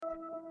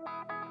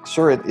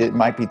Sure, it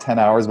might be 10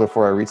 hours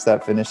before I reach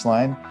that finish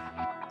line.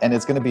 And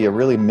it's going to be a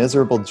really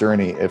miserable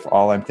journey if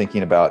all I'm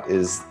thinking about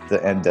is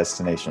the end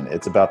destination.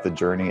 It's about the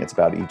journey. It's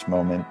about each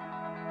moment.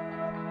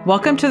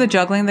 Welcome to the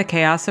Juggling the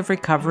Chaos of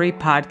Recovery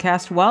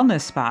podcast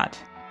Wellness Spot,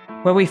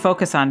 where we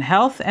focus on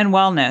health and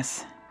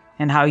wellness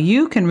and how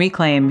you can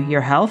reclaim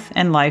your health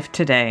and life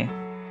today.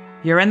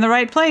 You're in the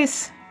right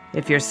place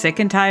if you're sick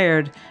and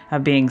tired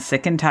of being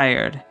sick and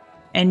tired,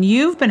 and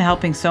you've been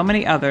helping so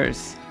many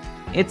others.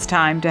 It's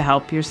time to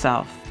help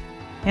yourself.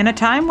 In a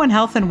time when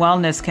health and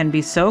wellness can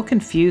be so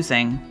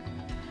confusing,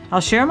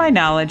 I'll share my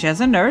knowledge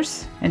as a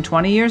nurse and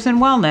 20 years in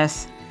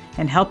wellness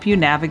and help you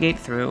navigate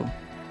through.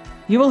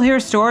 You will hear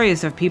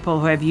stories of people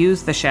who have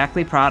used the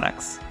Shaklee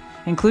products,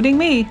 including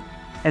me,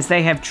 as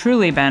they have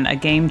truly been a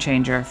game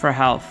changer for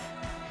health.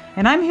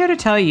 And I'm here to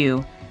tell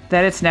you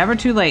that it's never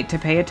too late to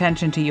pay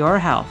attention to your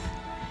health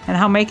and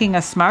how making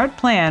a smart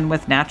plan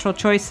with natural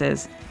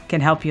choices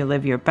can help you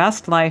live your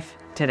best life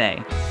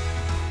today.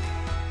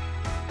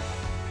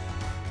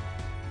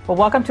 Well,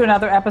 welcome to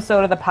another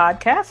episode of the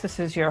podcast. This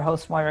is your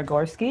host, Moira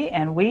Gorski,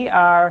 and we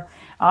are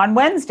on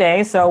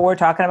Wednesday, so we're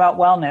talking about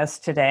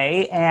wellness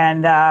today.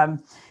 And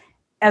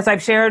as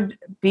I've shared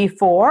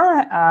before,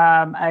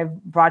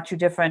 I've brought you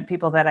different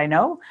people that I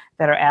know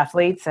that are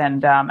athletes,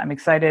 and I'm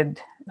excited.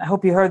 I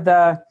hope you heard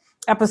the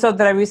episode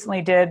that I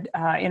recently did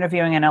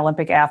interviewing an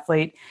Olympic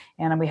athlete,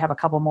 and we have a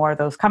couple more of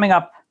those coming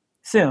up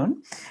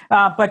soon.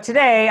 But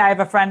today I have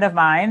a friend of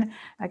mine.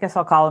 I guess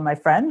I'll call him my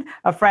friend.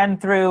 A friend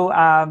through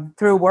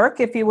work,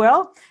 if you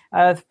will.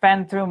 A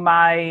friend through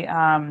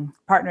my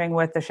partnering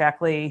with the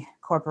Shaklee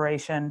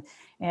Corporation.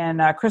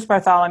 And Chris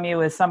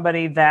Bartholomew is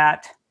somebody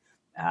that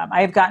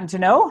I have gotten to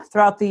know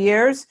throughout the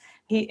years.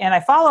 And I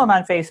follow him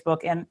on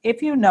Facebook. And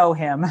if you know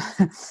him,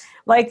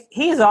 like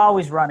he's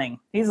always running.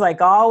 He's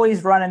like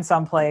always running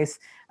someplace.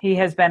 He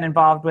has been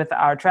involved with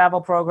our travel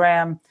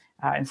program,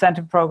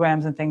 incentive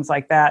programs and things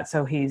like that.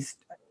 So he's,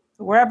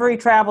 wherever he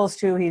travels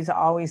to, he's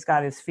always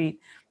got his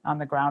feet on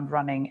the ground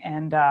running.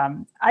 And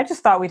I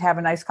just thought we'd have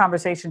a nice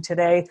conversation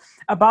today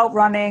about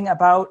running,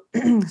 about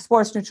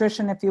sports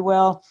nutrition, if you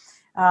will,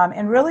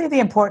 and really the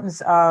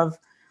importance of,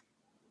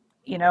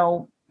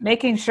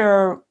 making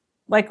sure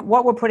like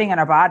what we're putting in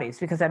our bodies,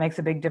 because that makes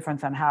a big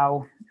difference on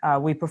how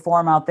we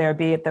perform out there,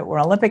 be it that we're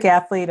an Olympic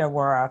athlete or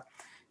we're a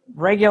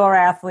regular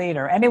athlete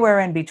or anywhere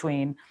in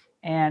between.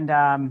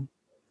 And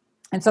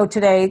so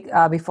today,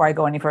 before I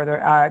go any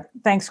further,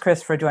 thanks,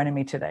 Chris, for joining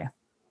me today.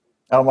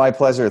 Oh, my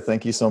pleasure.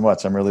 Thank you so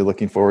much. I'm really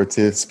looking forward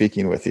to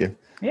speaking with you.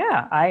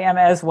 Yeah, I am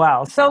as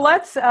well. So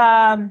let's,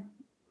 I've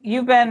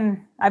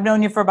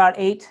known you for about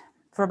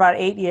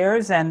 8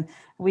 years, and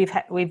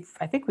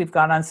I think we've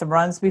gone on some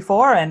runs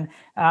before, and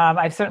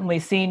I've certainly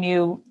seen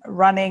you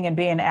running and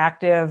being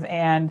active.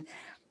 And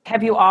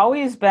have you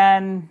always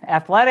been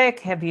athletic?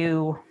 Have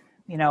you,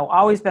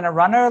 always been a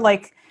runner?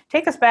 Like,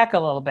 take us back a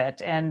little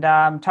bit and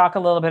talk a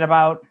little bit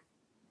about,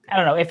 I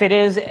don't know, if it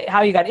is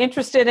how you got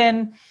interested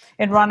in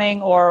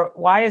running, or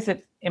why is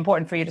it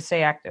important for you to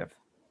stay active?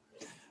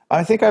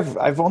 I think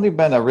I've only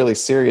been a really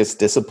serious,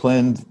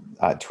 disciplined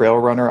trail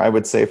runner, I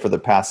would say, for the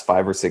past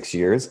 5 or 6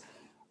 years.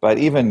 But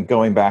even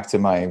going back to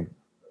my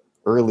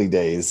early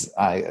days,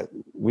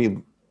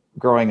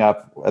 growing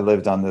up, I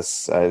lived on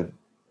this. We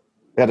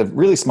had a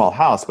really small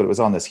house, but it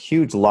was on this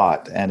huge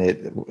lot, and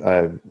it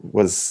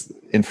was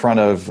in front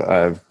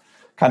of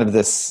kind of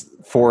this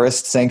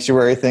forest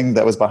sanctuary thing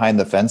that was behind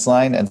the fence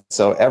line. And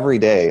so every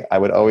day I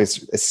would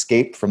always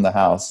escape from the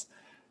house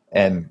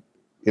and,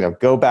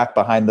 go back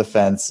behind the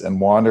fence and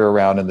wander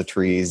around in the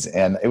trees.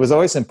 And it was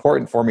always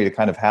important for me to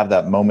kind of have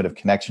that moment of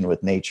connection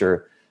with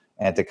nature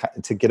and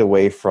to get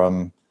away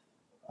from,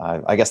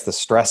 I guess, the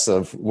stress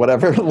of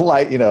whatever,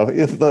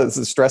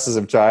 the stresses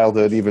of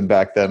childhood, even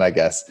back then, I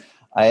guess.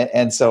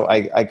 So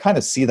I kind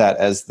of see that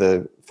as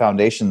the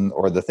foundation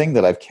or the thing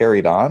that I've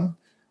carried on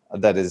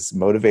that has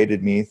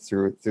motivated me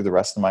through the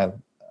rest of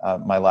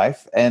my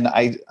life. And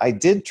I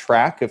did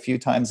track a few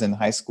times in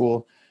high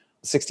school,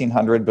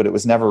 1600, but it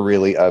was never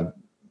really a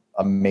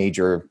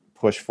major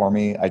push for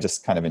me. I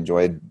just kind of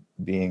enjoyed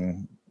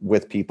being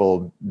with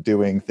people,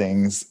 doing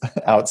things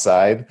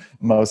outside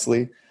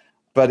mostly.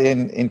 But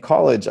in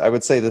college, I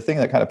would say the thing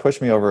that kind of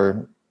pushed me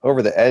over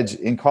the edge,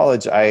 in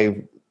college,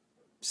 I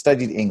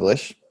studied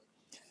English.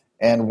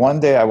 And one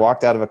day I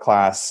walked out of a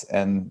class,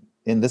 and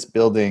in this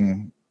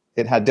building,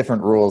 it had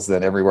different rules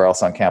than everywhere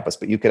else on campus,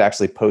 but you could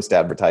actually post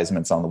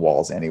advertisements on the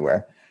walls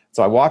anywhere.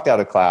 So I walked out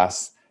of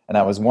class and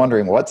I was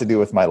wondering what to do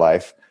with my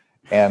life.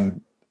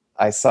 And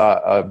I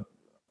saw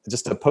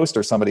just a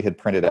poster somebody had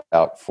printed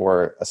out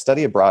for a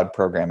study abroad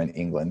program in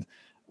England,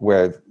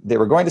 where they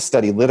were going to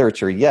study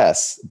literature,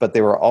 yes, but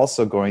they were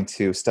also going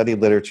to study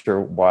literature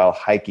while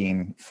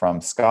hiking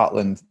from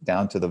Scotland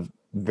down to the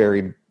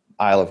very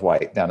Isle of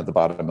Wight, down at the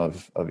bottom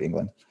of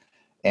England.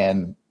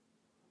 And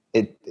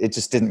it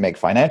just didn't make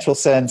financial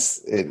sense.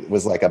 It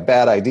was like a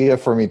bad idea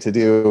for me to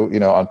do,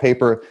 on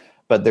paper,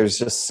 but there's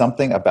just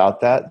something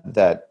about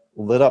that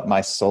lit up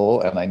my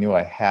soul. And I knew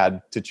I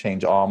had to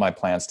change all my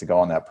plans to go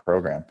on that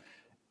program.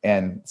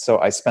 And so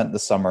I spent the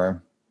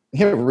summer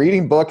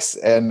reading books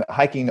and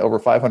hiking over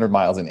 500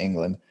 miles in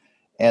England.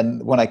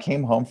 And when I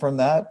came home from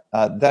that,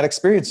 that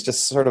experience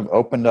just sort of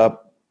opened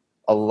up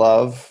a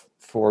love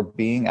for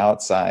being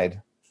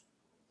outside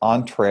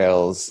on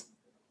trails,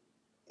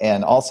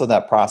 and also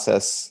that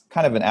process,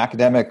 kind of an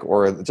academic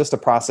or just a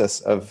process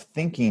of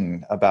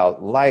thinking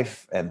about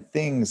life and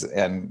things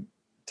and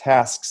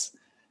tasks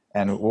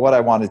and what I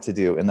wanted to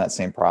do in that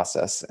same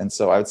process. And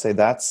so I would say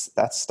that's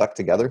stuck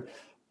together.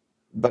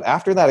 But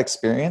after that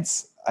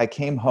experience, I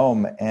came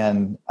home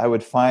and I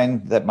would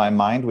find that my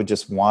mind would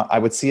I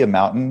would see a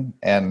mountain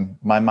and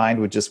my mind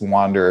would just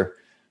wander,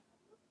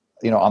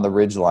 on the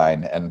ridge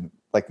line. And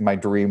like my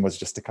dream was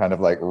just to kind of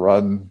like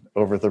run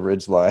over the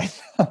ridge line.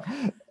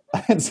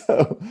 And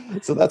so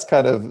that's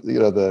kind of,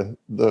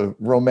 the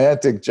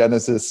romantic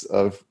genesis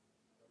of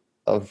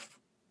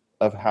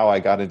how I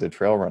got into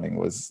trail running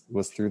was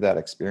through that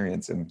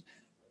experience, and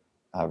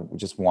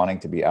just wanting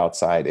to be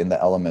outside in the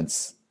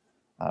elements,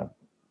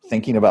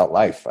 thinking about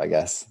life, I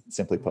guess,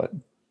 simply put.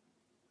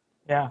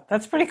 Yeah,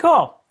 that's pretty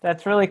cool.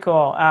 That's really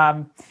cool.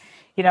 I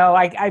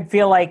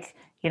feel like,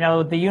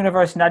 the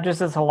universe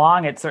nudges us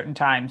along at certain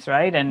times,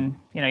 right? And,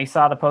 you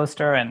saw the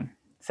poster and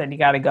said, you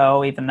got to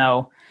go, even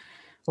though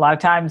a lot of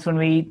times when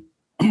we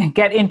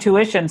get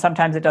intuition,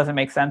 sometimes it doesn't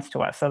make sense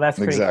to us. So that's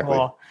pretty Exactly.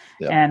 cool.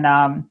 Yeah. And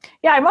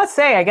I must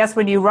say, I guess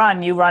when you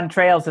run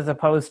trails as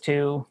opposed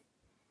to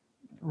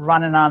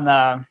running on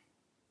the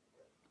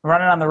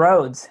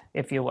roads,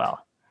 if you will.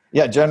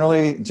 Yeah,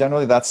 generally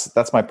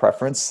that's my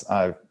preference.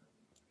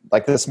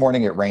 Like this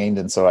morning it rained,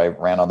 and so I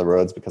ran on the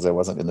roads because I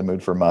wasn't in the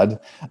mood for mud.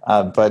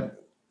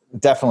 But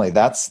definitely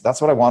that's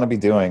what I want to be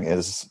doing,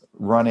 is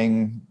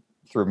running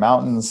through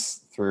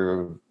mountains,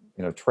 through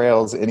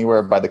trails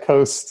anywhere by the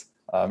coast.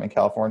 In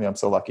California, I'm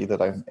so lucky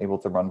that I'm able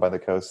to run by the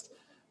coast.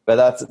 But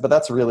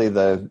that's really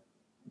the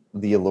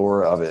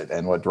allure of it,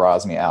 and what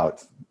draws me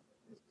out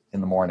in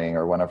the morning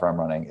or whenever I'm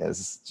running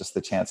is just the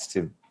chance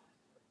to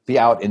be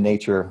out in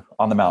nature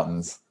on the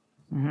mountains.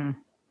 Mm-hmm.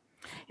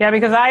 Yeah,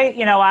 because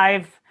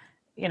I've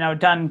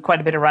done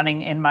quite a bit of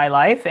running in my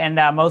life, and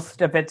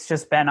most of it's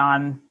just been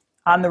on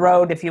the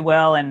road, if you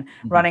will, and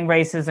running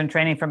races and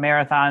training for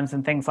marathons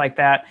and things like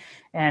that,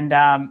 and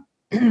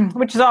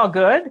which is all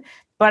good.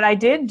 But I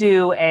did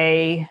do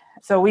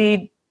so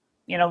we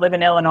live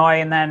in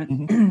Illinois, and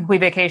then we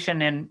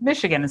vacation in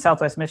Michigan, in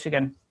Southwest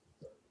Michigan,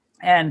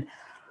 and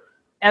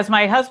as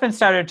my husband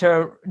started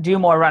to do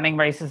more running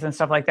races and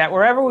stuff like that,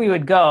 wherever we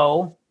would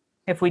go,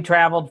 if we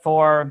traveled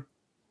for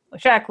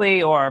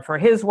Shackley or for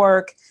his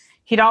work,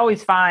 he'd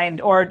always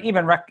find, or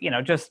even,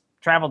 just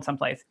traveled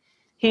someplace,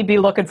 he'd be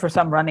looking for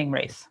some running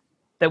race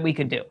that we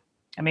could do.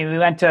 I mean, we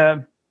went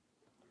to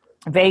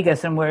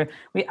Vegas and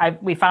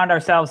we found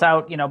ourselves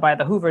out, by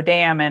the Hoover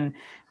Dam and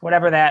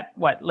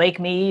Lake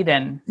Mead,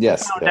 and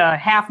yes, found a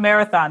half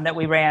marathon that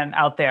we ran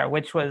out there,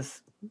 which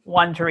was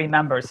one to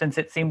remember, since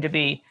it seemed to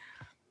be,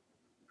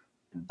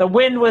 the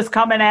wind was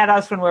coming at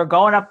us when we were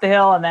going up the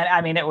hill. And then,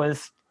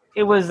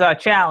 it was a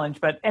challenge,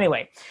 but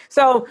anyway.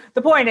 So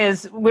the point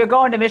is, we're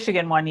going to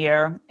Michigan one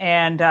year,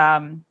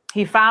 and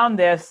he found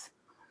this,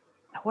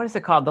 what is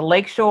it called? The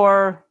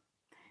Lakeshore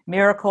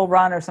Miracle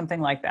Run or something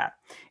like that.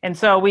 And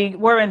so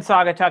we're in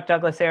Saugatuck,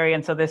 Douglas area.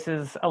 And so this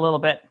is a little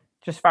bit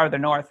just farther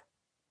north.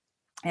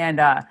 And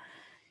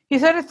he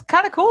said, it's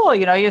kind of cool.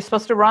 You're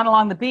supposed to run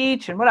along the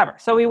beach and whatever.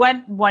 So we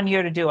went one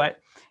year to do it.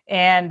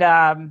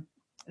 And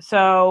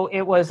so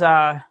it was,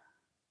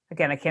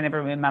 again, I can't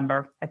even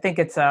remember. I think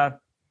it's a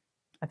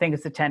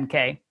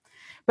 10K.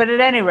 But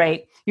at any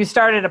rate, you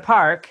start at a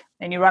park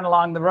and you run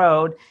along the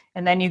road,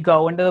 and then you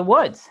go into the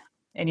woods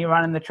and you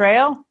run in the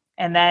trail,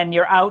 and then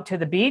you're out to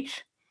the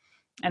beach,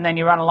 and then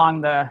you run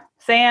along the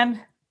sand,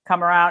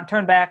 come around,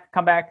 turn back,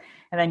 come back,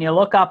 and then you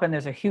look up and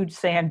there's a huge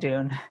sand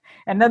dune.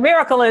 And the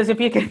miracle is if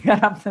you can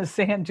get up the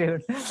sand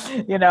dune,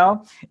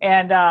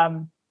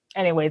 and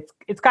anyway,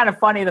 it's kind of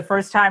funny the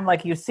first time,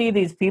 like, you see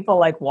these people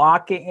like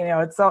walking,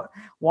 it's so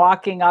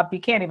walking up, you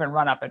can't even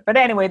run up it. But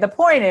anyway, the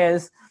point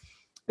is,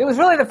 it was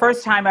really the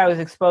first time I was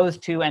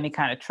exposed to any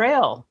kind of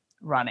trail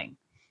running.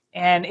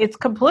 And it's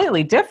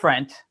completely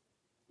different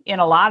in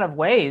a lot of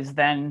ways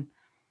than,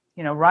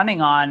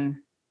 running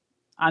on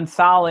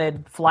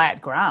solid,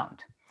 flat ground.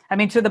 I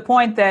mean, to the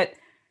point that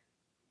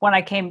when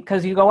I came,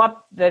 because you go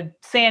up the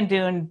sand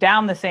dune,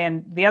 down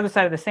the other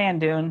side of the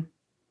sand dune,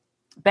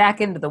 back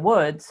into the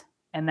woods,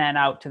 and then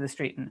out to the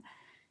street.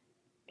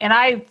 And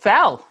I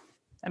fell.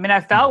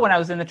 I fell when I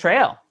was in the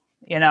trail,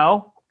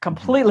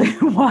 completely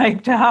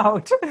wiped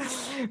out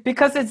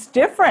because it's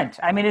different.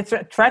 It's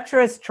a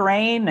treacherous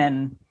terrain,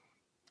 and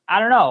I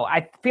don't know.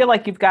 I feel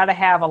like you've got to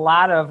have a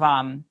lot of,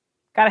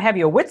 got to have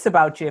your wits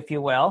about you, if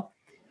you will,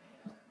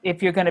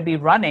 if you're going to be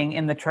running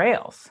in the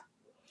trails.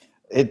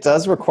 It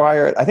does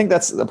require, I think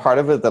that's the part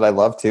of it that I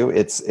love too.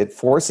 It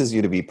forces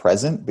you to be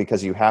present,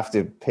 because you have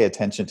to pay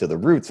attention to the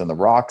roots and the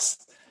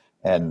rocks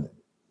and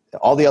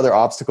all the other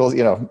obstacles,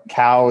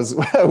 cows,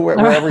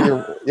 wherever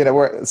you're,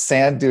 where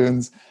sand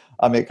dunes.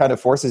 It kind of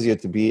forces you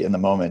to be in the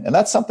moment. And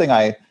that's something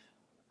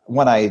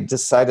when I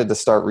decided to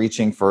start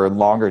reaching for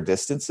longer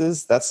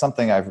distances, that's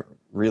something I've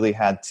really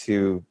had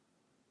to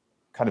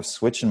kind of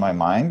switch in my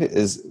mind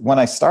is when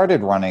I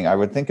started running, I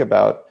would think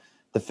about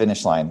the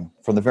finish line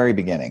from the very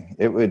beginning.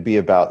 It would be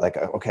about like,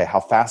 okay, how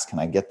fast can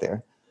I get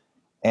there?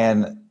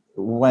 And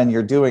when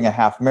you're doing a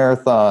half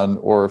marathon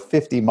or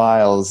 50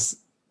 miles,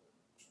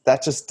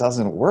 that just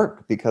doesn't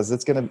work because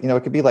it's going to,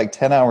 it could be like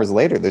 10 hours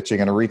later that you're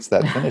going to reach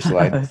that finish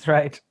line. That's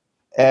right.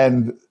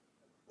 And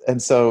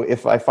so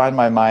if I find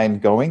my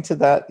mind going to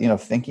that,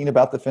 thinking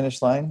about the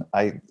finish line,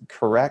 I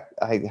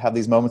have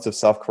these moments of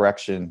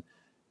self-correction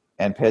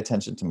and pay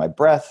attention to my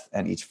breath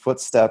and each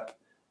footstep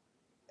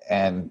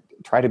and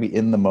try to be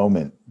in the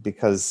moment,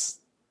 because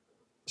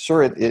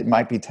sure, it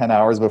might be 10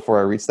 hours before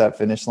I reach that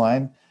finish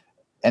line.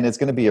 And it's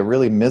going to be a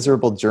really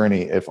miserable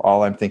journey if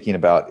all I'm thinking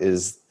about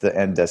is the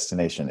end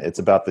destination. It's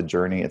about the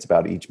journey. It's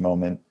about each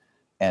moment.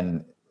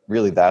 And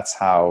really that's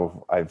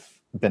how I've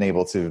been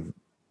able to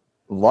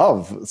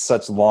love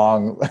such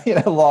long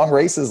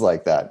races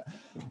like that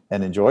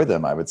and enjoy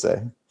them, I would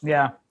say.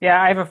 Yeah.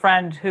 I have a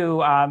friend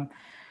who,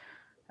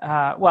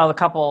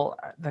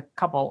 the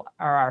couple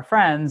are our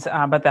friends,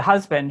 but the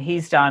husband,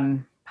 he's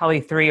done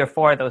probably 3 or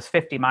 4 of those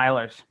 50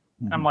 milers.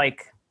 Mm-hmm. I'm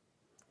like,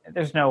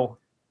 there's no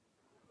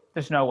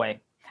way.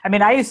 I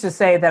mean, I used to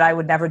say that I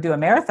would never do a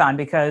marathon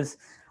because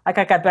like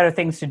I got better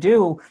things to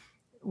do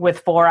with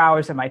 4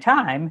 hours of my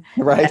time.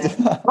 Right.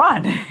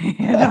 Run,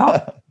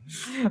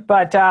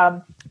 But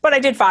I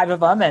did 5 of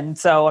them, and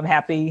so I'm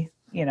happy,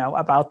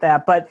 about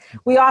that. But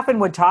we often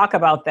would talk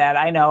about that.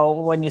 I know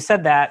when you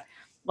said that,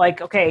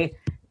 like, okay,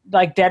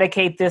 like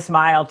dedicate this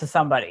mile to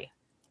somebody,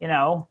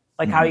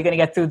 like how are you going to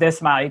get through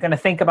this mile? You're going to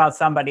think about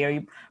somebody, or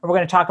we're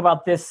going to talk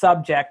about this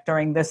subject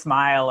during this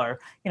mile, or,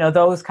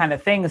 those kind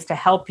of things to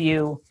help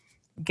you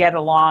get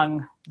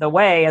along the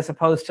way, as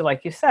opposed to,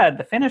 like you said,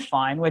 the finish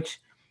line, which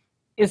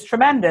is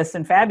tremendous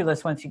and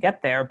fabulous once you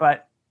get there,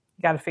 but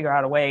you got to figure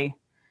out a way.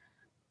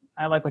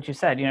 I like what you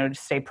said, to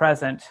stay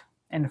present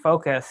and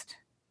focused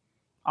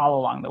all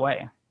along the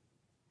way.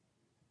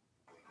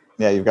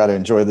 Yeah, you've got to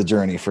enjoy the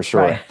journey for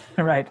sure.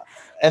 Right.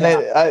 And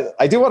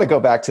I do want to go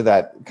back to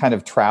that kind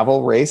of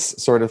travel race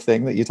sort of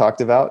thing that you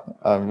talked about,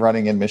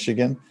 running in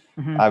Michigan.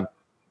 Mm-hmm.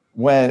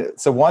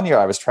 One year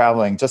I was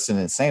traveling just an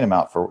insane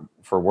amount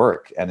for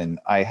work. And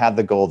I had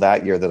the goal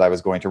that year that I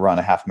was going to run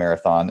a half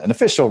marathon, an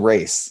official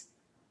race,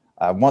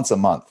 once a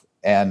month.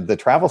 And the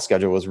travel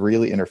schedule was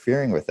really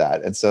interfering with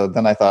that. And so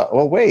then I thought,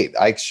 well, wait,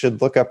 I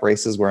should look up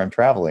races where I'm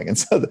traveling. And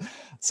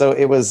so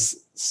it was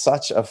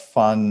such a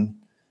fun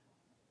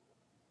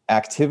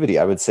activity,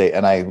 I would say.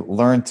 And I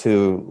learned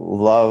to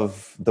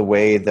love the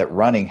way that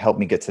running helped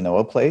me get to know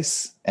a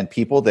place and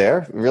people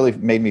there. It really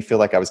made me feel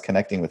like I was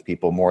connecting with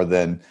people more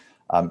than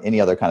any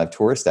other kind of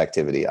tourist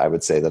activity, I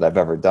would say, that I've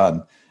ever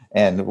done.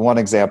 And one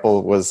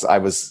example was I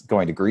was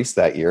going to Greece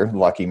that year,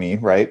 lucky me,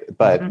 right?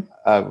 But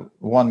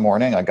one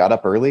morning I got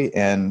up early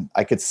and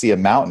I could see a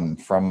mountain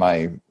from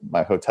my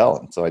hotel.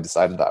 And so I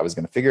decided that I was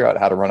going to figure out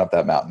how to run up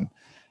that mountain.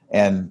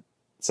 And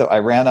so I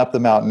ran up the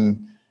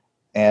mountain,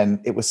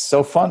 and it was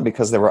so fun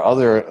because there were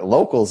other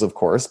locals, of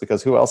course,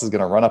 because who else is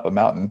going to run up a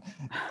mountain?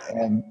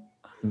 And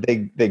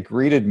they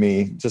greeted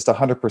me just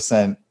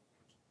 100%.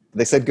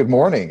 They said good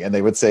morning, and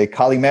they would say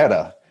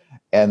Kalimera.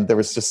 And there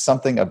was just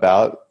something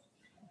about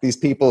these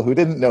people who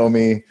didn't know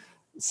me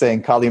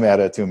saying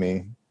Kalimera to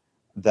me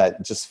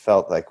that just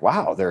felt like,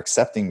 wow, they're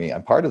accepting me.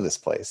 I'm part of this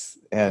place.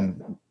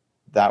 And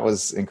that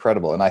was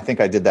incredible. And I think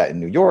I did that in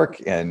New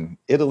York and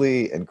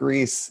Italy and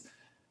Greece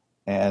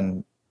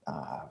and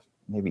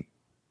maybe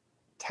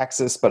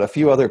Texas, but a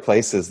few other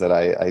places that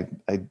I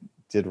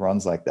did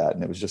runs like that.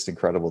 And it was just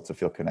incredible to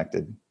feel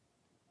connected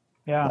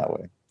that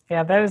way.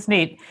 Yeah, that is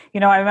neat.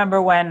 I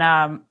remember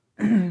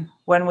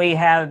when we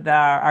had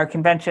our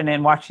convention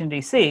in Washington,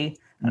 D.C.,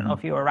 I don't know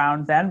if you were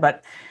around then,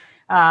 but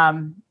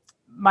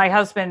my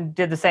husband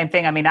did the same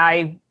thing. I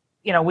mean,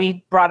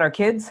 we brought our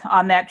kids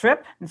on that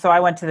trip. And so I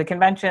went to the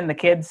convention. The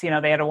kids, you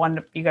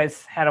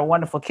guys had a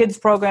wonderful kids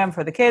program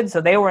for the kids.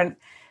 So they weren't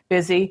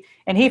busy.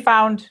 And he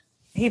found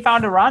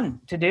a run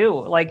to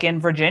do, like in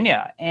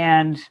Virginia.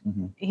 And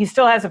he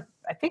still has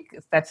I think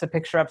that's a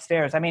picture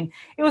upstairs. I mean,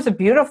 it was a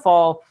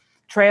beautiful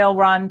trail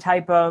run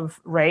type of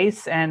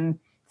race, and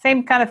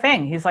same kind of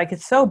thing. He's like,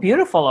 it's so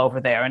beautiful over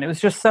there. And it was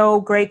just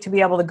so great to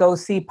be able to go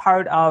see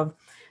part of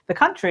the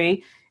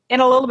country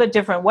in a little bit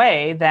different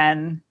way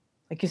than,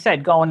 like you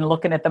said, going and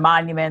looking at the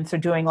monuments or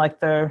doing like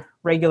the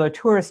regular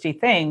touristy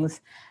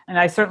things. And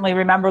I certainly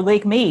remember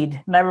Lake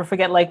Mead, never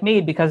forget Lake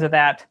Mead because of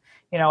that,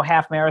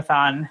 half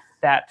marathon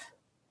that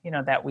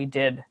we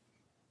did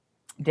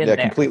there.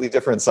 Completely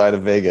different side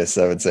of Vegas,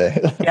 I would say.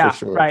 Yeah, for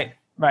sure.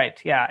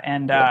 Right. Yeah.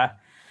 And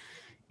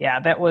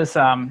that was,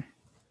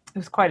 it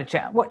was quite a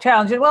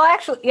challenge. Well,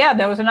 actually,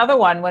 there was another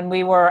one when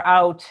we were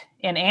out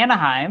in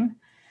Anaheim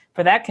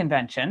for that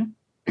convention.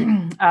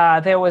 In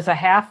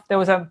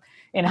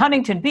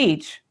Huntington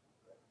Beach,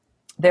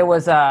 there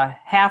was a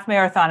half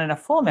marathon and a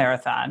full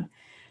marathon,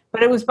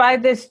 but it was by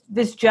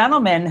this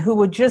gentleman who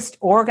would just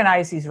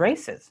organize these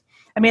races.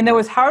 I mean, there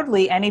was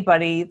hardly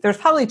anybody. There's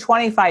probably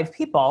 25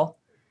 people,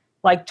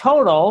 like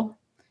total,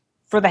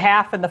 for the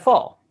half and the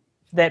full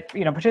that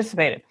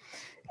participated.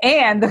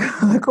 And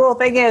the cool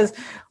thing is,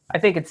 I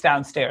think it's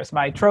downstairs,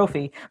 my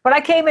trophy, but I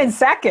came in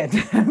second,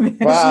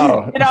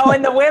 Wow.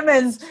 in the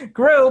women's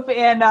group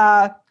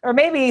or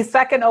maybe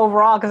second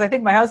overall, because I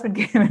think my husband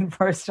came in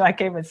first and I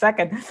came in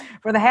second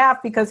for the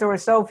half because there were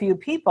so few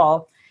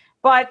people.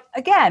 But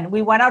again,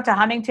 we went out to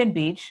Huntington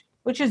Beach,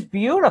 which is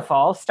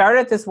beautiful, started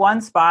at this one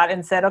spot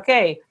and said,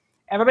 okay,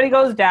 everybody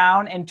goes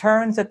down and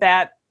turns at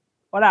that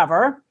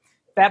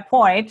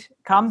point,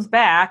 comes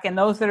back, and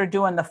those that are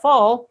doing the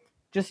full,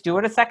 just do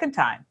it a second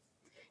time.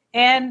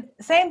 And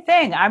same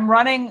thing, I'm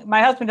running,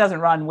 my husband doesn't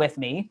run with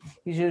me,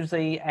 he's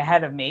usually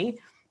ahead of me,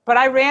 but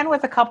I ran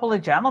with a couple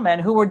of gentlemen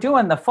who were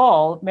doing the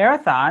full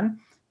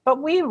marathon,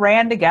 but we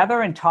ran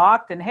together and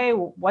talked and, hey,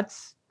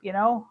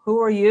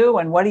 who are you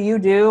and what do you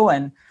do?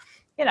 And,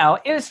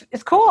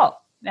 it's cool.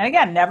 And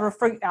again,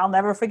 I'll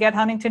never forget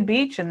Huntington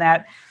Beach and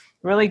that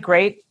really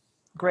great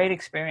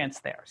experience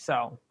there.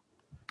 So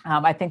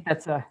I think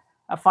that's a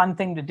fun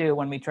thing to do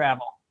when we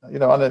travel.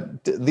 On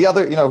the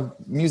other,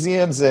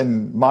 museums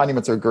and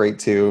monuments are great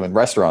too, and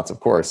restaurants,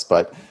 of course.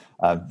 But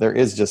there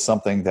is just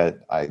something that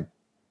I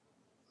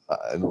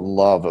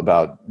love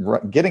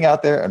about getting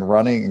out there and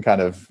running and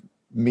kind of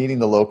meeting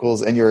the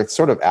locals, and you're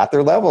sort of at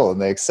their level,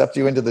 and they accept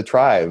you into the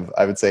tribe.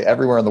 I would say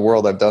everywhere in the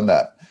world I've done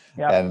that,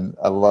 and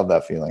I love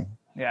that feeling.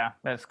 Yeah,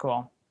 that's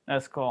cool.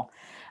 That's cool.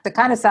 It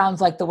kind of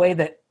sounds like the way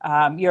that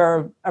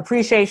your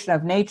appreciation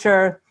of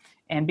nature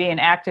and being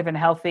active and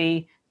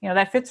healthy,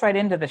 that fits right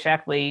into the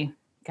Shaklee,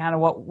 kind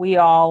of what we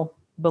all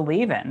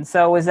believe in.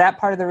 So is that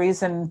part of the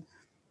reason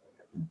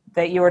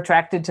that you were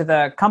attracted to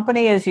the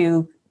company as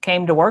you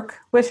came to work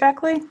with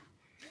Shaklee?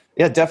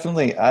 Yeah,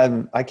 definitely.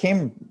 I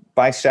came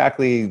by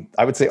Shaklee,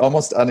 I would say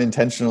almost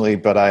unintentionally,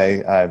 but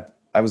I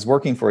was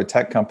working for a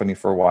tech company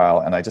for a while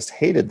and I just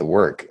hated the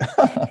work.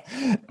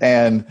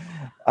 And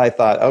I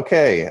thought,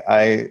 okay,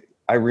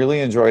 I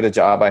really enjoyed a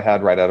job I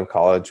had right out of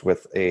college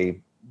with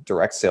a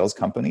direct sales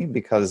company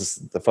because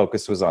the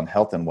focus was on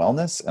health and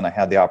wellness, and I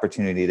had the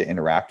opportunity to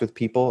interact with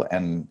people,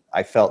 and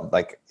I felt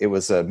like it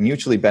was a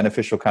mutually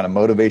beneficial kind of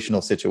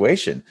motivational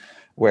situation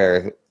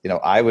where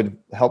I would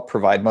help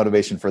provide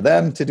motivation for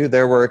them to do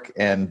their work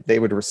and they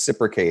would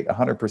reciprocate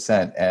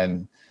 100%,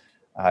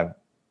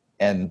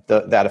 and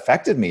that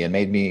affected me and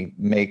made me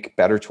make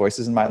better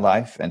choices in my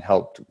life and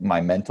helped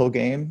my mental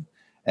game.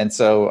 And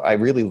so I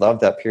really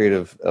loved that period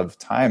of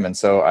time. And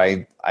so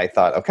I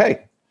thought,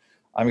 okay,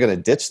 I'm going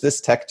to ditch this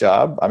tech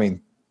job. I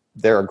mean,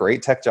 there are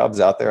great tech jobs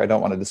out there. I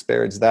don't want to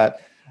disparage that.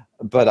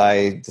 But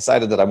I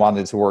decided that I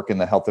wanted to work in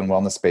the health and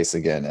wellness space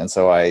again. And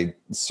so I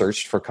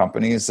searched for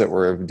companies that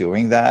were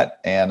doing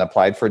that and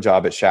applied for a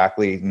job at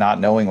Shaklee,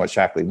 not knowing what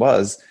Shaklee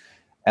was.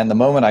 And the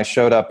moment I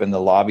showed up in the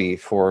lobby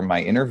for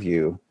my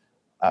interview,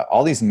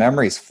 all these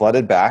memories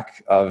flooded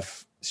back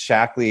of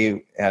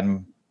Shaklee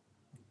and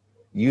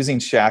using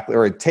Shaklee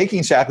or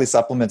taking Shaklee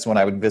supplements when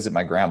I would visit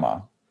my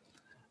grandma.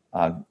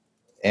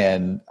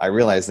 And I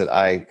realized that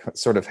I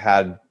sort of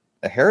had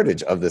a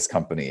heritage of this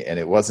company, and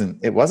it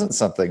wasn't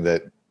something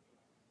that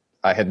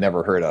I had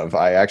never heard of.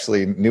 I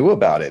actually knew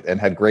about it and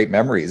had great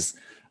memories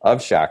of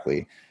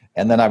Shaklee.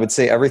 And then I would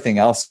say everything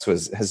else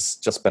has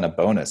just been a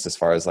bonus as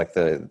far as like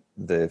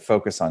the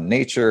focus on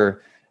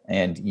nature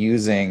and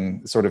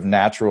using sort of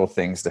natural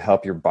things to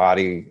help your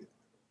body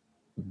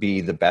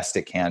be the best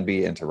it can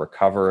be and to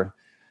recover.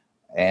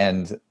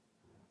 And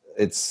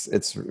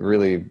it's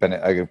really been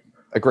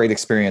a great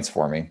experience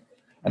for me.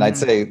 And I'd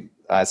say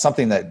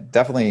something that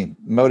definitely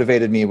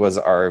motivated me was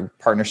our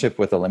partnership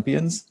with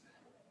Olympians.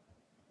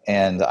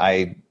 And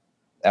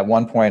at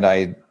one point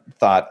I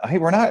thought, hey,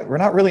 we're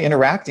not really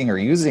interacting or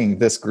using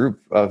this group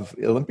of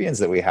Olympians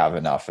that we have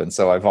enough. And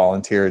so I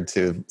volunteered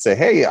to say,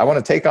 hey, I want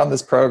to take on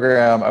this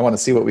program. I want to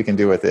see what we can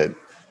do with it.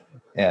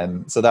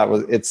 And so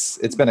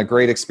it's been a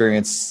great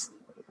experience.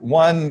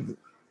 One,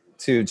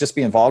 to just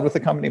be involved with the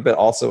company, but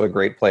also a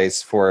great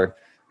place for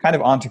kind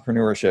of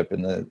entrepreneurship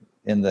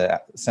in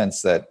the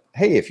sense that,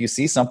 hey, if you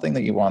see something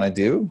that you want to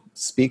do,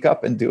 speak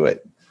up and do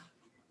it.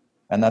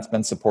 And that's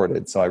been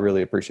supported. So I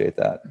really appreciate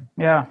that.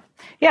 Yeah.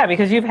 Yeah.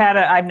 Because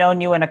I've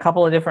known you in a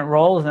couple of different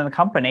roles in the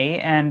company.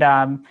 And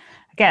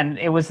again,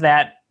 it was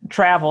that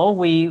travel.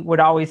 We would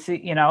always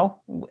see,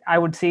 I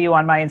would see you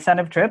on my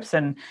incentive trips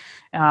and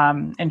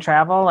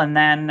travel. And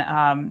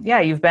then,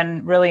 you've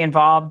been really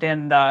involved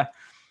in the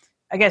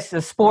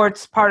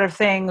sports part of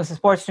things, the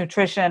sports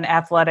nutrition,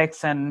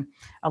 athletics, and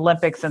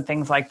Olympics and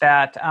things like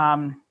that,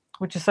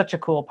 which is such a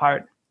cool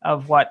part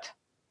of what,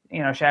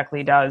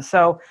 Shaklee does.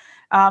 So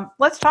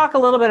let's talk a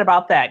little bit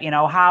about that,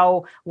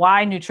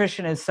 why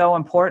nutrition is so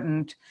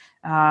important,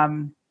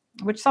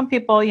 which some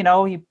people,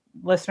 you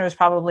listeners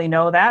probably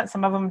know that.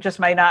 Some of them just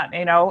might not,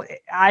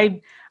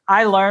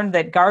 I learned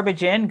that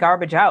garbage in,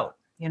 garbage out,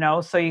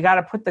 so you got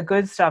to put the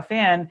good stuff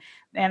in.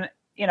 And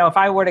if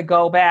I were to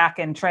go back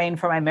and train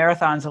for my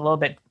marathons a little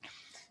bit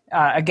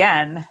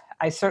again,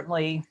 I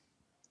certainly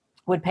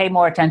would pay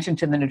more attention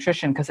to the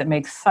nutrition because it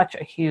makes such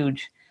a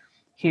huge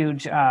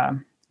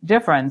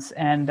difference.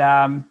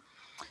 And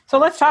so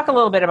let's talk a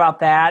little bit about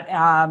that.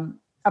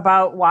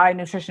 about why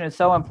nutrition is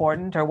so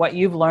important, or what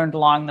you've learned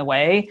along the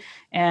way.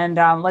 And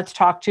let's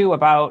talk too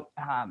about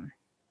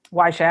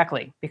why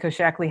Shaklee, because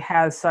Shaklee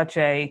has such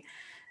a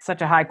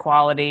high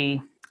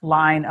quality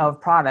line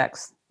of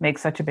products,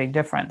 makes such a big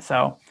difference.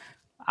 So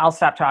I'll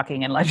stop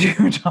talking and let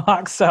you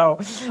talk. So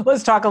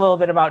let's talk a little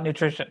bit about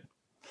nutrition.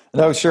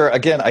 No, sure.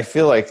 Again, I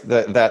feel like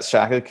that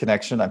Shaklee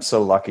connection, I'm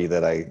so lucky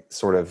that I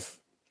sort of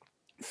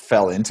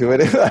fell into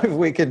it, if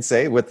we can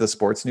say, with the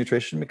sports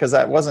nutrition, because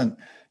that wasn't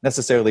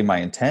necessarily my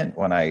intent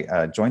when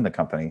I joined the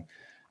company.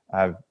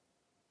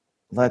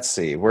 Let's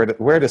see, where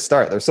to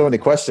start? There's so many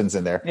questions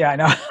in there. Yeah, I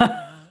know.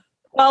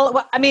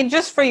 Well, I mean,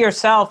 just for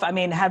yourself, I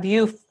mean, have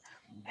you,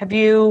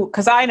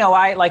 because I know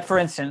like, for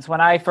instance,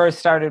 when I first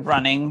started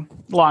running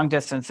long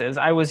distances,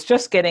 I was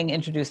just getting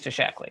introduced to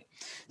Shaklee.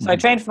 So I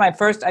trained for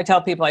I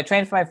tell people I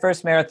trained for my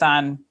first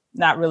marathon,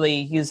 not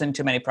really using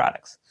too many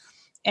products,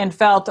 and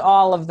felt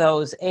all of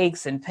those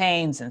aches and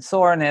pains and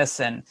soreness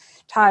and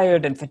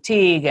tired and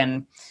fatigue.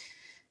 And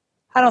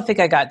I don't think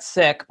I got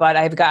sick, but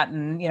I have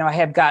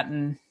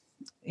gotten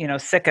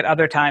sick at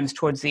other times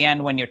towards the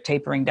end when you're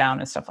tapering down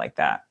and stuff like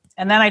that.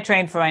 And then I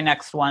trained for my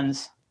next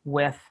ones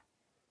with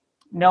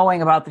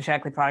knowing about the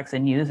Shaklee products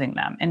and using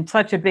them. And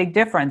such a big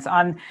difference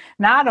on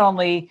not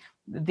only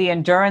the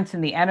endurance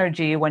and the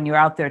energy when you're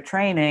out there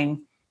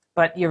training,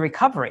 but your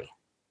recovery,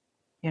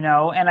 and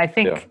I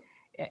think,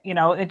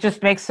 it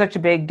just makes such a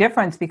big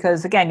difference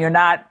because, again, you're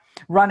not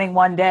running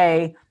one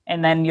day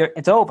and then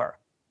it's over.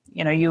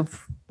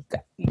 You've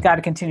got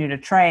to continue to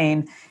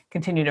train,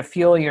 continue to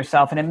fuel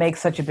yourself. And it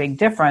makes such a big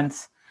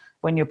difference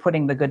when you're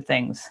putting the good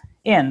things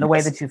in the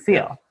way that you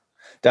feel. Yeah,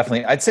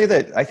 definitely. I'd say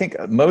that I think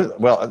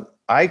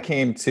I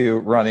came to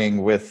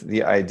running with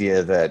the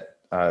idea that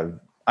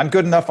I'm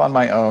good enough on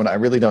my own. I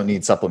really don't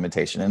need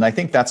supplementation. And I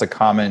think that's a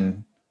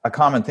common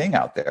thing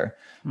out there.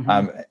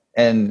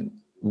 And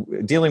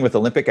dealing with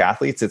Olympic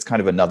athletes, it's kind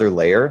of another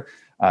layer.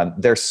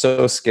 They're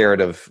so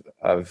scared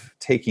of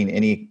taking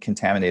any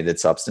contaminated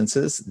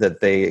substances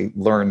that they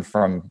learn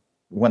from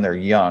when they're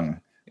young,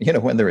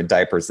 when they're in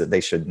diapers, that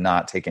they should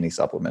not take any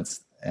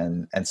supplements.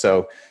 And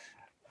so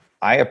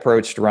I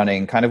approached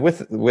running kind of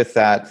with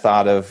that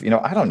thought of,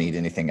 I don't need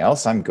anything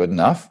else. I'm good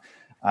enough.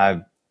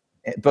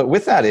 But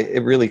with that,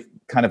 it really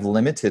kind of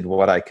limited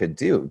what I could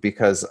do,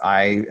 because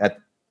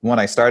when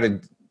I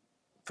started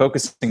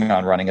focusing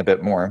on running a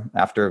bit more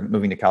after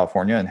moving to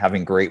California and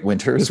having great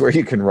winters where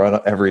you can run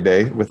every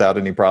day without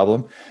any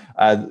problem,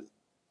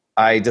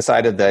 I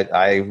decided that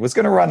I was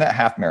going to run at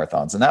half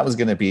marathons, and that was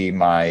going to be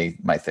my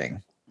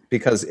thing,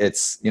 because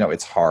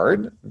it's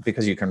hard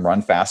because you can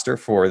run faster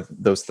for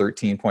those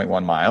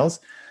 13.1 miles,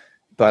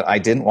 but I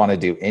didn't want to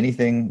do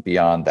anything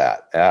beyond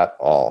that at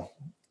all.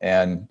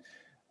 And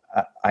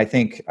I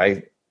think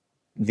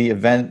the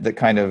event that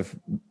kind of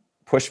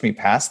pushed me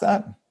past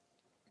that,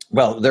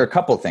 well, there are a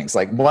couple of things.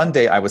 Like, one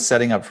day I was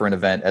setting up for an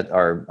event at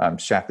our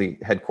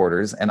Shaklee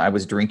headquarters, and I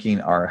was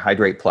drinking our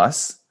Hydrate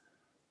Plus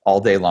all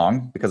day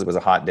long because it was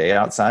a hot day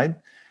outside.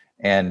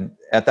 And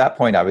at that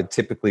point, I would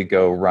typically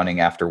go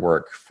running after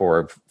work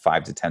for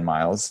 5 to 10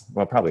 miles.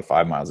 Well, probably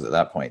 5 miles at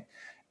that point.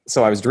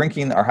 So I was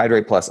drinking our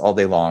Hydrate Plus all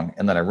day long,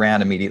 and then I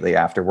ran immediately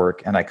after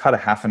work, and I cut a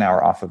half an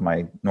hour off of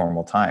my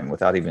normal time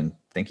without even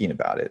thinking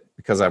about it,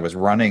 because I was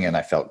running and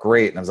I felt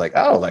great. And I was like,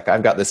 oh, like,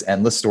 I've got this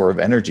endless store of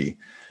energy.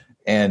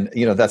 And,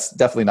 that's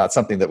definitely not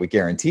something that we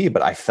guarantee,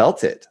 but I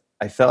felt it.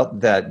 I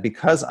felt that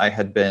because I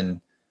had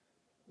been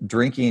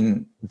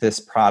drinking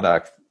this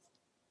product,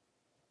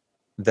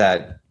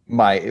 that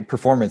my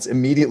performance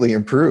immediately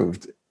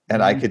improved,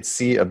 and I could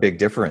see a big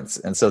difference.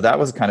 And so that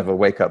was kind of a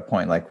wake up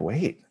point, like,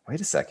 wait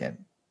a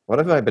second, what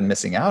have I been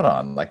missing out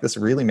on? Like, this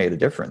really made a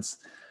difference.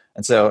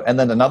 And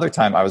then another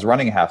time I was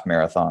running a half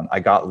marathon,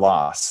 I got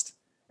lost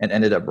and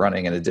ended up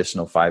running an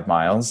additional 5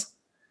 miles.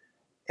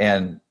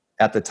 And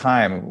at the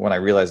time when I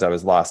realized I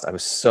was lost, I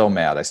was so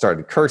mad. I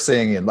started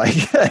cursing and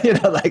like,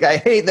 like, I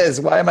hate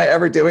this. Why am I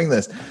ever doing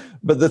this?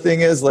 But the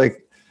thing is,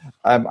 like,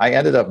 I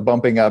ended up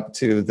bumping up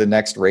to the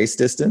next race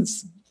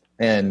distance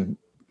and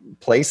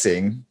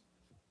placing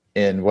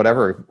in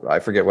I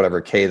forget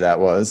whatever K that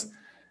was.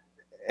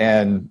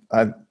 And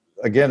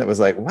again, it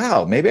was like,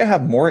 wow, maybe I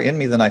have more in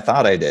me than I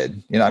thought I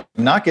did. I'm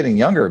not getting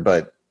younger,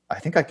 but I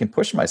think I can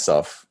push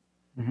myself.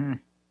 Mm-hmm.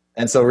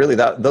 And so really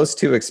those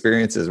two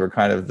experiences were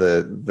kind of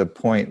the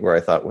point where I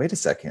thought, wait a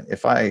second,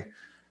 if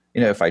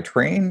I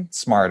train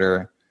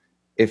smarter,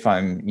 if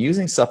I'm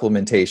using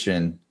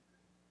supplementation,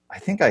 I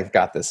think I've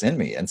got this in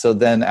me. And so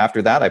then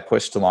after that, I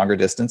pushed to longer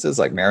distances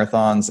like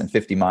marathons and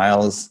 50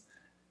 miles.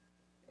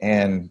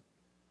 And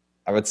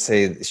I would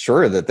say,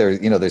 sure, that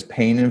there's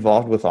pain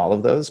involved with all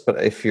of those.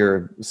 But if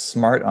you're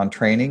smart on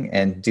training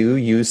and do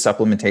use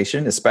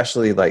supplementation,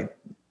 especially like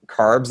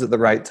carbs at the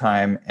right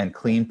time and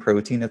clean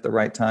protein at the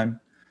right time,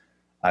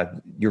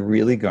 you're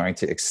really going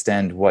to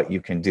extend what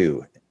you can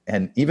do.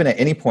 And even at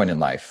any point in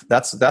life,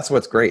 that's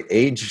what's great.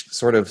 Age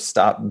sort of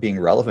stopped being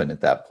relevant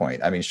at that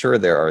point. I mean, sure,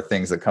 there are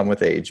things that come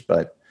with age,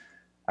 but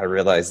I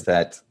realized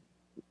that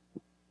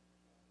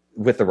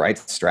with the right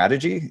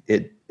strategy,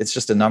 it's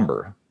just a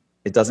number.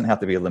 It doesn't have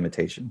to be a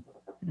limitation.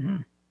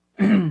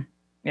 Mm-hmm.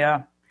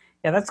 Yeah.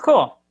 Yeah, that's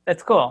cool.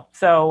 That's cool.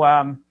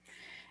 So,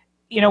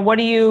 what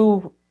do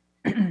you,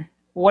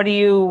 what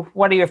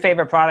are your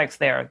favorite products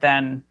there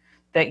then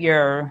that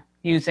you're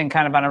using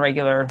kind of on a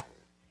regular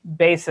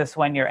basis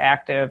when you're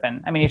active?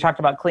 And I mean, you talked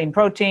about clean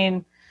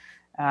protein.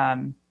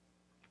 Um,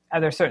 are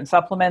there certain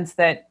supplements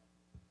that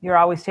you're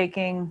always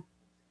taking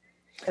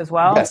as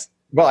well? Yes.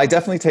 Well,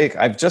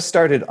 I've just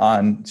started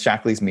on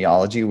Shaklee's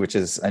Meology, which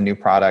is a new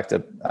product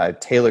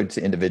tailored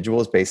to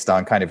individuals based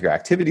on kind of your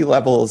activity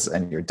levels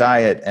and your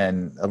diet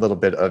and a little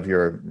bit of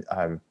your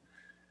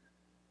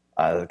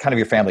kind of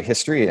your family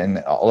history and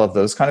all of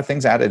those kind of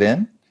things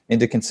added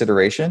into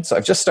consideration. So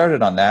I've just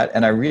started on that,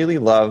 and I really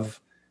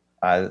love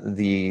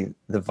the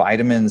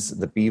vitamins,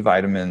 the B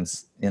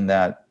vitamins in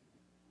that,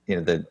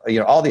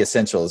 all the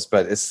essentials.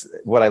 But it's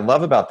what I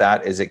love about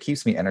that is it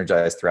keeps me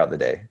energized throughout the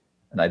day,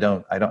 and I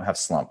don't have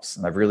slumps.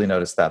 And I've really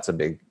noticed that's a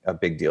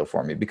big deal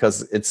for me,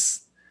 because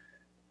it's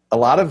a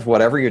lot of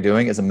whatever you're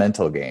doing is a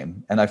mental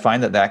game. And I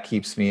find that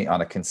keeps me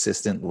on a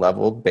consistent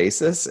level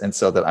basis. And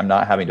so that I'm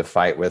not having to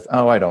fight with,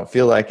 oh, I don't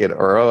feel like it,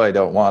 or, oh, I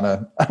don't want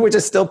to, which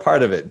is still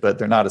part of it, but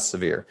they're not as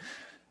severe.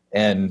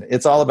 And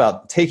it's all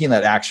about taking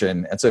that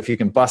action. And so if you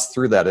can bust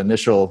through that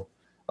initial,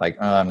 like,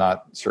 oh, I'm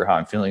not sure how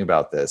I'm feeling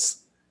about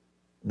this,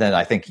 then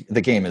I think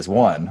the game is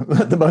won.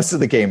 The most of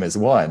the game is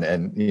won.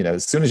 And,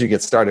 as soon as you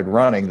get started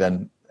running,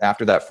 then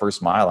after that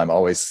first mile, I'm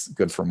always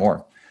good for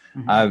more.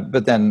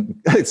 But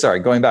then,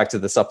 going back to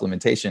the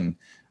supplementation,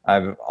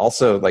 I've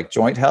also like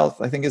joint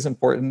health, I think is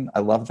important. I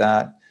love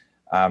that.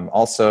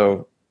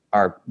 Also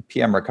our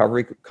PM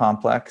recovery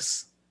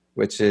complex,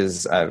 which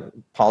is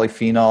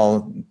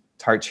polyphenol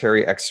tart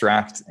cherry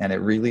extract. And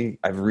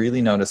I've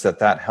really noticed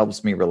that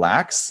helps me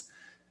relax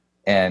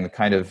and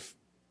kind of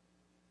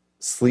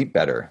sleep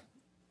better.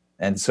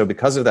 And so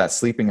because of that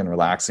sleeping and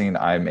relaxing,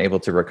 I'm able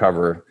to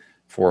recover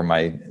for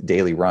my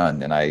daily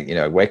run. And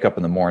I wake up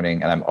in the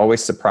morning and I'm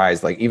always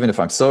surprised, like even if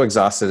I'm so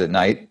exhausted at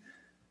night,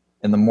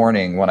 in the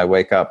morning when I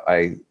wake up,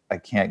 I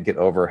can't get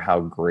over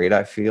how great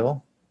I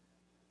feel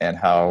and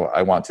how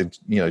I want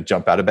to,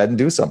 jump out of bed and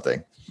do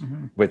something,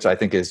 which I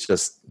think is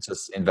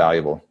just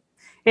invaluable.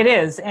 It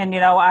is. And,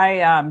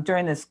 I,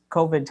 during this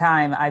COVID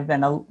time, I've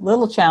been a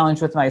little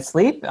challenged with my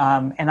sleep.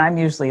 And I'm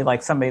usually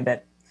like somebody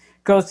that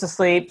goes to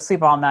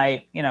sleep all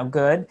night,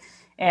 good.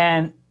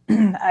 And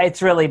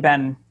it's really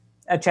been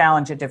a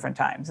challenge at different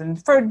times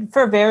and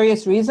for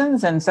various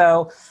reasons. And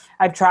so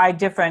I've tried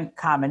different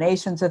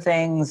combinations of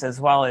things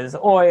as well as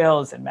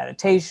oils and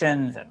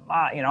meditations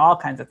and, all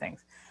kinds of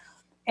things.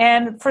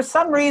 And for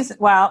some reason,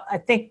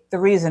 I think the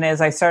reason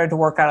is I started to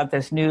work out at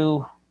this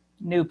new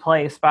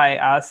place by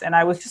us, and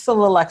I was just a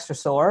little extra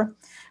sore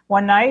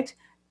one night.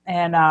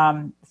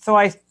 And so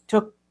I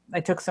took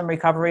some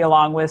recovery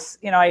along with,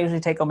 I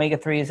usually take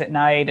omega-3s at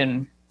night,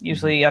 and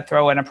usually I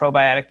throw in a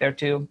probiotic there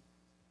too,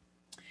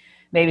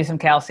 maybe some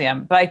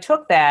calcium. But I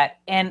took that,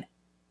 and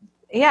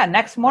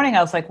next morning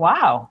I was like,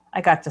 wow, I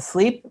got to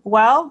sleep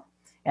well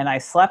and I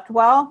slept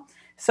well.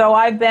 So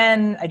I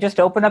just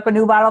opened up a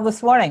new bottle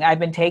this morning. I've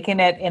been taking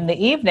it in the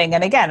evening.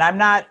 And again, I'm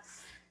not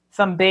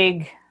some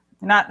big,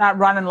 not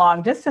running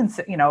long distance,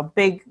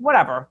 big,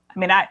 whatever. I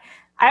mean, I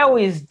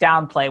always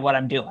downplay what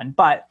I'm doing,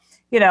 but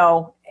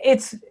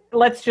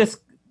let's just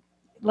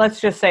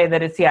say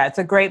that it's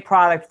a great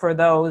product for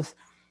those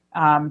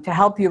to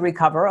help you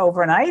recover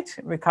overnight,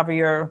 recover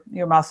your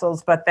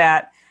muscles. But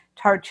that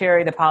tart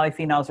cherry, the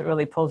polyphenols, it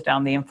really pulls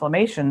down the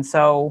inflammation,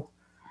 so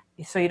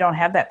you don't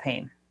have that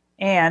pain.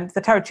 And the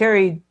tart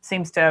cherry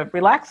seems to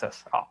relax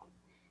us all.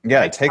 Yeah,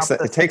 right?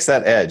 It takes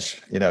that edge.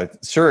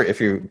 Sure,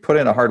 if you put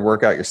in a hard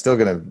workout, you're still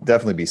going to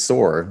definitely be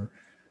sore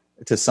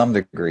to some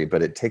degree,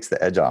 but it takes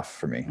the edge off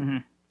for me. Mm-hmm.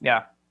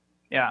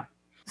 Yeah.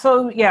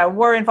 So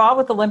we're involved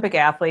with Olympic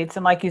athletes,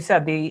 and like you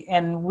said,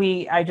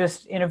 I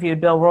just interviewed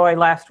Bill Roy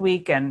last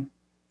week, and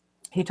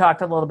he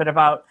talked a little bit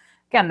about,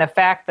 again, the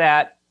fact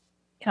that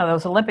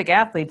those Olympic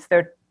athletes,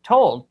 they're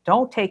told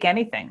don't take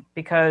anything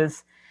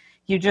because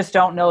you just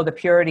don't know the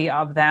purity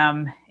of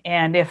them,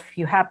 and if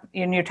you have,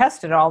 and you're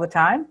tested all the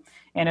time,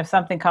 and if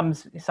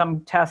some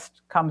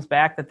test comes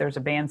back that there's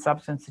a banned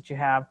substance that you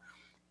have,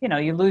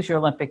 you lose your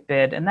Olympic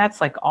bid, and that's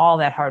like all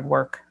that hard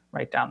work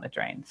right down the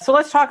drain. So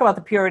let's talk about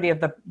the purity of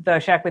the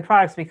Shaklee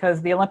products,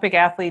 because the Olympic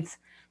athletes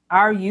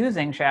are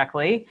using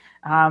Shaklee.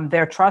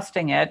 They're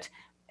trusting it,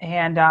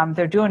 and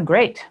they're doing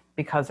great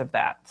because of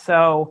that.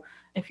 So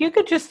if you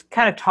could just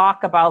kind of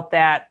talk about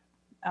that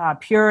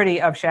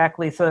purity of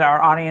Shaklee so that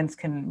our audience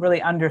can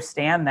really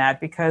understand that,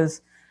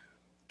 because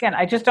again,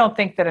 I just don't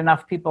think that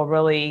enough people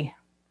really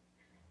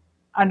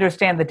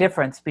understand the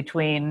difference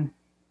between,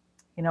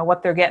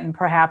 what they're getting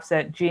perhaps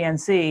at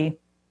GNC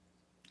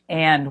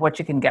and what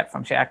you can get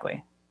from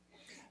Shaklee.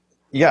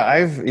 Yeah,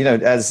 I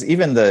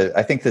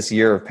think this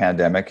year of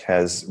pandemic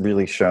has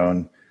really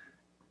shown,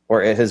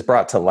 or it has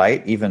brought to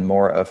light even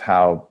more of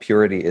how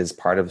purity is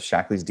part of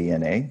Shaklee's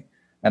DNA.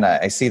 And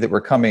I see that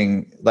we're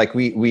coming, like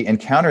we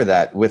encounter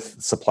that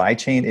with supply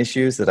chain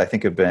issues that I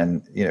think have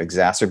been,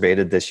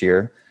 exacerbated this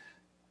year.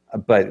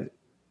 But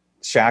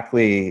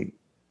Shaklee,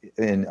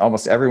 and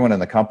almost everyone in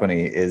the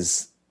company,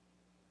 is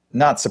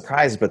not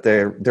surprised, but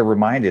they're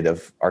reminded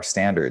of our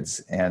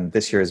standards. And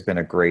this year has been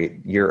a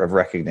great year of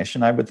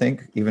recognition, I would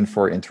think, even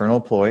for internal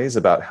employees,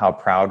 about how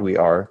proud we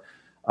are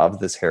of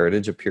this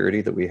heritage of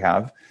purity that we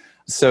have.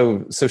 So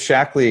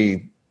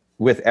Shaklee,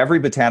 with every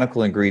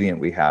botanical ingredient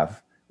we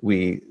have,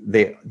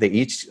 they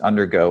each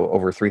undergo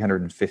over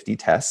 350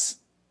 tests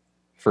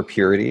for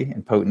purity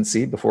and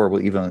potency before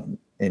we'll even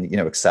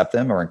accept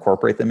them or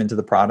incorporate them into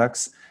the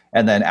products.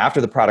 And then after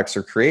the products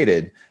are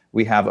created,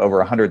 we have over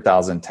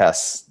 100,000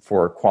 tests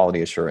for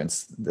quality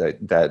assurance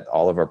that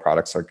all of our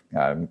products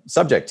are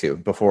subject to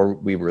before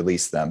we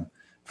release them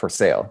for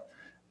sale.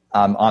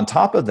 On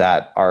top of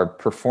that, our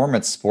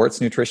performance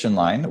sports nutrition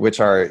line, which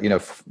are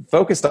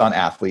focused on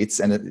athletes,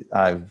 and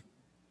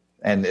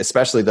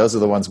especially those are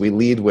the ones we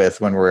lead with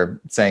when we're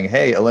saying,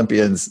 "Hey,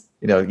 Olympians,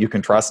 you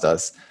can trust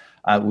us."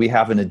 We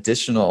have an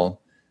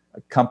additional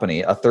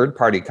company, a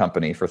third-party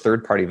company for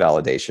third-party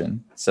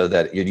validation, so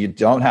that you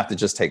don't have to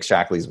just take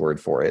Shaklee's word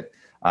for it.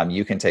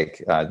 You can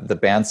take the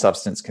Banned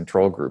Substance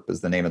Control Group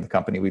is the name of the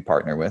company we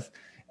partner with,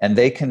 and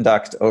they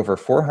conduct over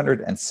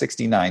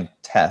 469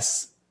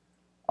 tests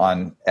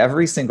on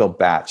every single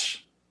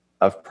batch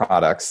of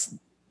products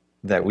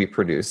that we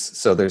produce.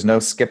 So there's no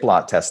skip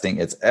lot testing.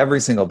 It's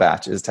every single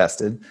batch is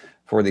tested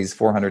for these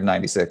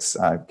 496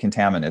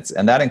 contaminants.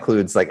 And that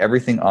includes like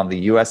everything on the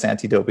US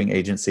Anti-Doping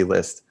Agency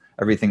list,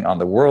 everything on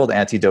the World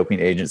Anti-Doping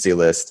Agency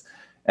list.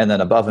 And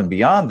then above and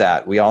beyond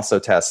that, we also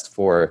test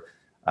for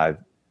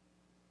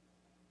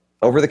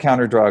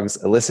over-the-counter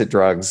drugs, illicit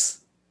drugs,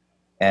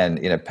 and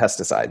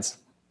pesticides.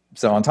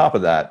 So on top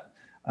of that,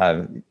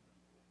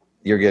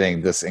 you're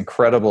getting this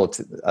incredible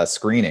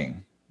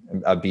screening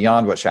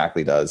beyond what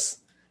Shaklee does,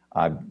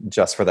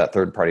 just for that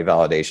third-party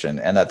validation.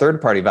 And that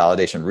third-party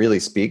validation really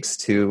speaks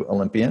to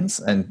Olympians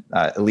and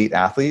elite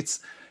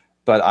athletes.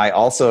 But I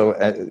also,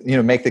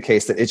 make the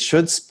case that it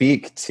should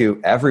speak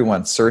to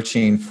everyone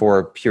searching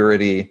for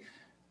purity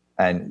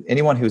and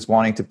anyone who's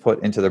wanting to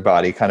put into their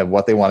body kind of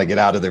what they want to get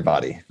out of their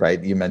body,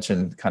 right? You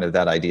mentioned kind of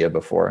that idea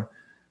before.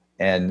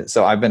 And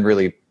so I've been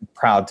really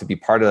proud to be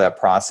part of that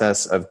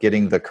process of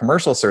getting the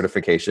commercial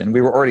certification.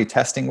 We were already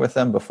testing with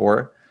them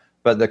before,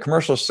 but the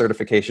commercial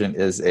certification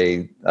is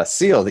a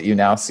seal that you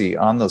now see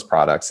on those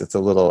products. It's a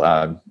little,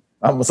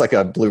 almost like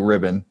a blue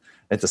ribbon.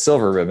 It's a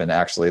silver ribbon,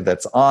 actually,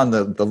 that's on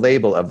the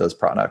label of those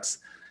products.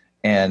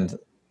 And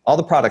all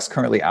the products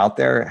currently out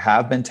there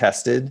have been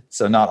tested.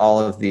 So not all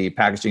of the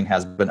packaging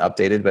has been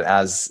updated, but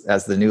as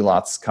the new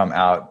lots come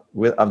out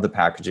of the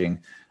packaging,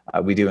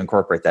 we do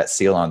incorporate that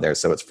seal on there.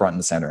 So it's front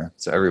and center.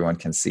 So everyone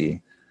can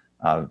see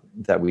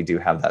that we do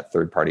have that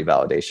third-party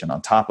validation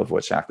on top of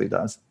what Shaklee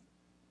does.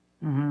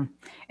 Mm-hmm.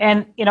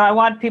 And, I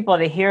want people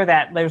to hear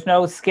that there's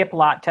no skip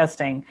lot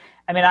testing.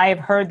 I mean, I have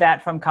heard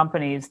that from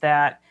companies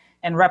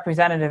and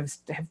representatives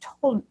have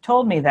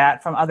told me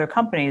that from other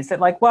companies that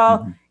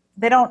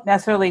they don't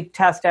necessarily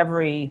test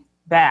every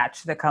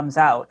batch that comes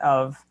out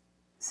of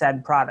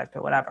said product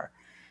or whatever.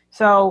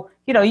 So,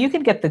 you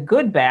can get the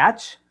good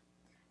batch,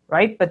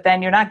 right? But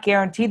then you're not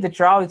guaranteed that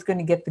you're always going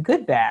to get the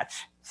good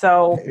batch.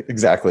 So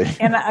exactly.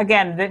 And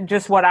again,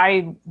 just what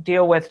I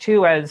deal with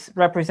too, as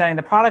representing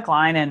the product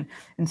line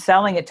and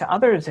selling it to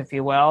others, if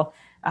you will.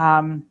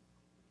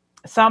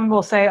 Some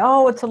will say,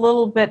 "Oh,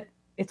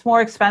 it's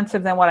more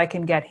expensive than what I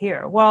can get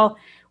here." Well,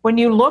 when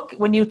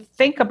you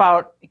think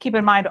about, keep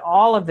in mind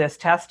all of this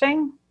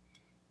testing,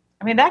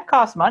 I mean, that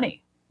costs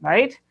money,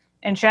 right?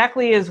 And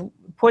Shaklee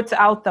puts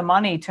out the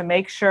money to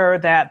make sure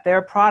that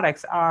their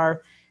products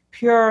are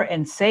pure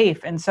and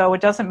safe. And so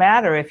it doesn't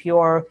matter if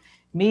you're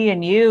me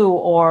and you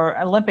or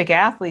Olympic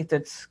athlete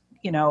that's,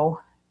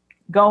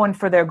 going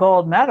for their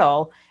gold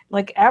medal,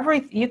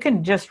 you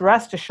can just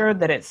rest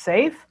assured that it's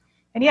safe.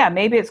 And yeah,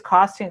 maybe it's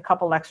costing a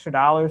couple extra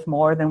dollars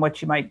more than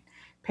what you might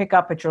pick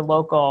up at your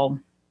local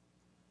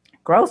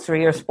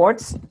grocery or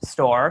sports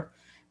store,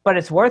 but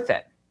it's worth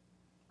it,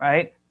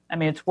 right? I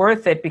mean, it's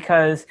worth it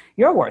because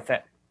you're worth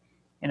it,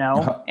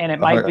 and it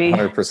might be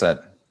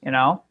 100%.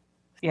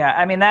 Yeah.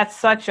 I mean,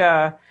 that's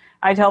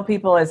I tell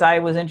people, as I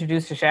was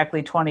introduced to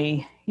Shaklee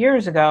 20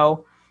 years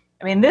ago,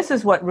 I mean, this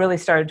is what really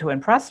started to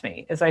impress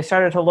me as I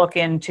started to look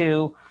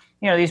into,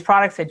 these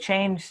products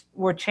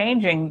were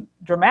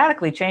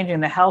dramatically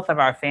changing the health of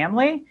our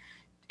family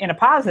in a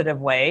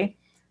positive way.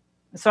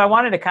 So I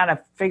wanted to kind of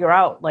figure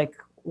out,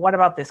 what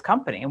about this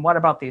company and what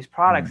about these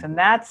products? Mm-hmm. And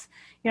that's,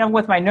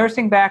 with my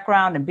nursing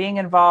background and being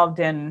involved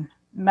in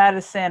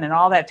medicine and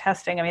all that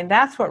testing, I mean,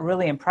 that's what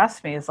really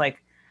impressed me is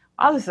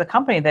wow, this is a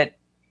company that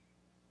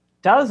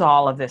does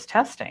all of this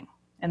testing,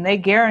 and they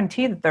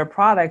guarantee that their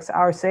products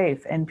are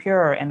safe and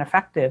pure and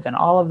effective and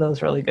all of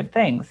those really good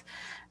things.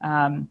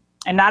 And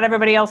not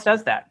everybody else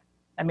does that.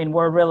 I mean,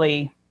 we're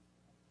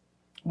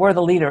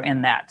the leader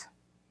in that.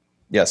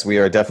 Yes, we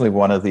are definitely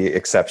one of the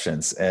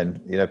exceptions.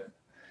 And,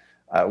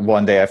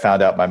 one day I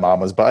found out my mom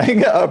was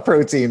buying a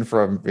protein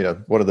from,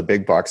 one of the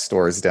big box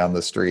stores down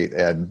the street.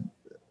 And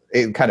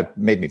it kind of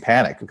made me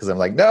panic because I'm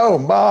like, "No,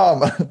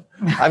 Mom,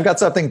 I've got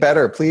something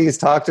better. Please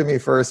talk to me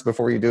first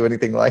before you do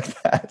anything like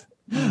that."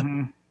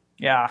 Mm-hmm.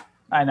 Yeah.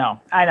 I know.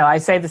 I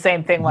say the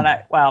same thing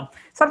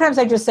sometimes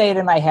I just say it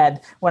in my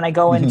head when I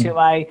go into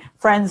my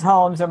friends'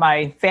 homes or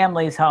my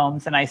family's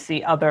homes and I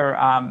see other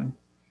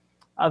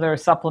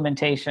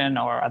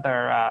supplementation or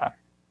other,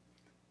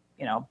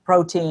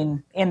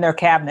 protein in their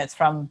cabinets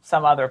from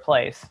some other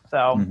place.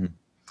 So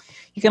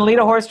you can lead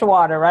a horse to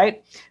water,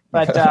 right?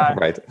 But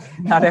right.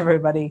 Not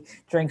everybody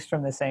drinks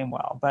from the same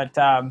well. But,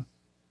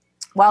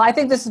 I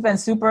think this has been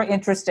super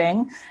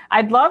interesting.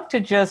 I'd love to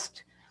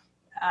just,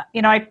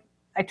 I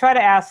try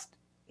to ask,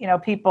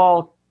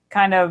 people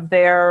kind of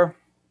the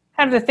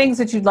things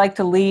that you'd like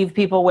to leave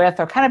people with,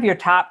 or kind of your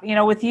top,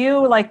 with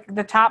you, like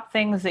the top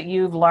things that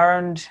you've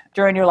learned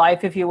during your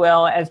life, if you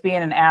will, as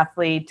being an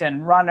athlete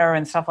and runner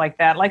and stuff like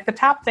that, like the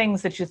top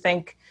things that you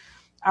think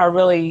are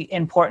really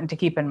important to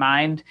keep in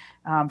mind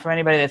for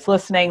anybody that's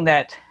listening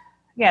that,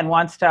 again,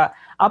 wants to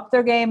up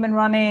their game in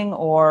running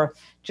or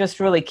just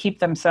really keep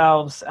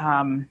themselves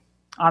on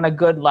a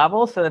good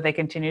level so that they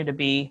continue to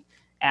be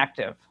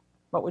active.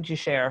 What would you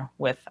share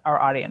with our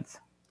audience?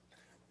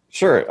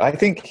 Sure. I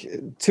think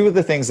two of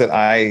the things that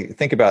I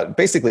think about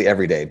basically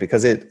every day,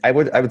 because I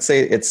would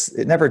say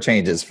it never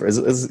changes. For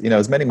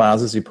as many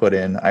miles as you put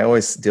in, I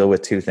always deal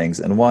with two things.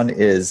 And one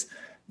is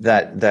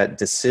that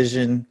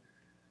decision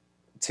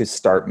to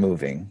start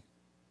moving.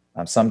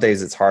 Some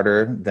days it's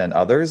harder than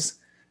others,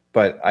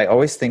 but I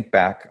always think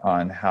back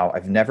on how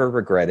I've never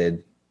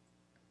regretted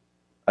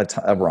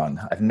a run.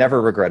 I've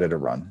never regretted a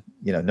run.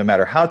 No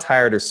matter how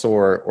tired or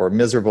sore or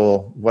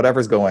miserable,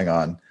 whatever's going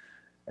on,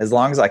 as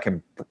long as I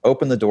can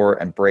open the door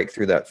and break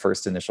through that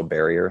first initial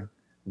barrier,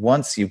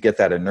 once you get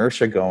that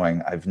inertia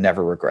going, I've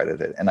never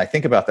regretted it. And I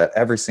think about that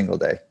every single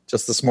day.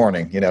 Just this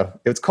morning,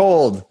 it's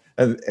cold.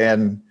 But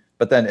then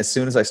as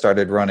soon as I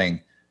started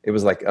running, it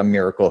was like a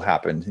miracle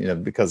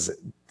happened, because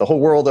the whole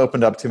world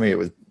opened up to me.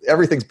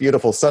 Everything's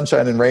beautiful,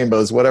 sunshine and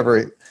rainbows,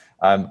 whatever.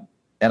 And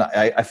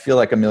I feel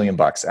like $1 million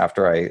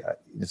after I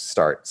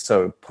start.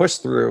 So push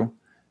through,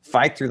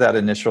 fight through that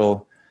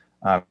initial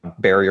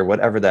barrier,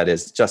 whatever that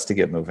is, just to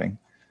get moving.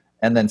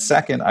 And then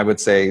second, I would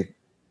say,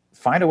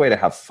 find a way to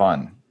have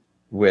fun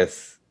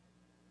with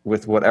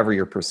whatever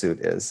your pursuit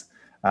is.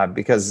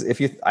 Because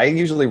I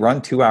usually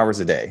run 2 hours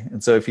a day.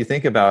 And so if you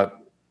think about,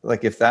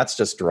 like, if that's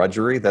just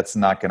drudgery, that's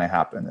not going to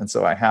happen. And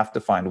so I have to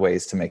find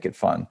ways to make it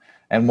fun.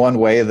 And one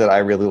way that I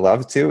really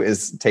love to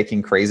is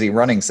taking crazy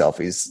running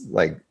selfies,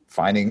 like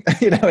finding,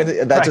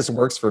 that right. Just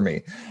works for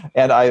me.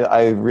 And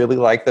I really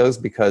like those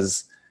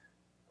because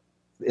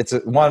it's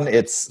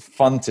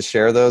fun to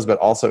share those, but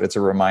also it's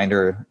a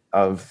reminder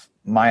of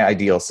my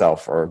ideal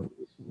self or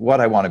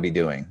what I want to be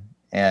doing.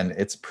 And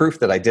it's proof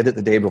that I did it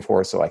the day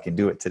before, so I can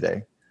do it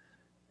today.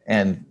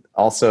 And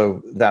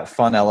also that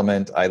fun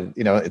element,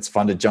 it's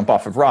fun to jump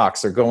off of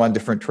rocks or go on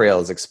different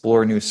trails,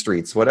 explore new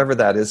streets, whatever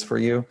that is for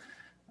you.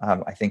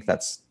 I think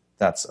that's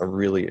a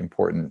really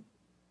important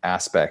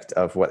aspect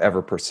of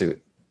whatever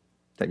pursuit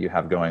that you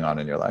have going on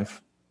in your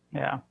life.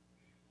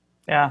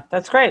 Yeah,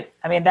 that's great.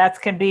 I mean,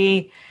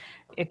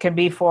 it can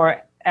be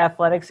for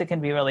athletics. It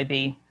can really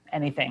be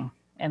anything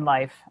in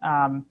life.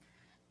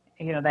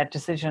 That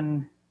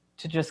decision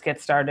to just get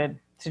started,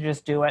 to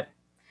just do it.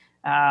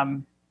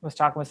 Was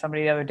talking with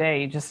somebody the other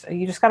day. You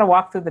just got to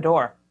walk through the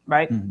door,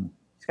 right? Mm-hmm.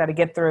 Just got to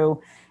get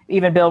through.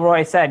 Even Bill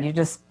Roy said,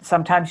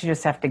 sometimes you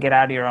just have to get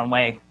out of your own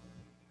way.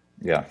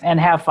 Yeah. And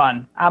have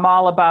fun. I'm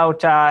all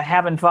about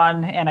having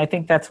fun, and I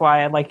think that's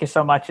why I like you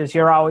so much. Is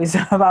you're always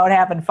about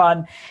having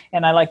fun,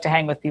 and I like to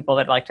hang with people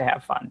that like to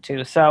have fun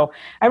too. So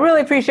I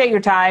really appreciate your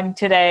time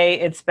today.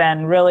 It's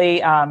been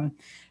really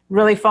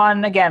really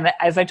fun. Again,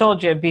 as I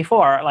told you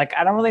before, like,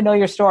 I don't really know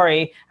your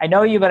story. I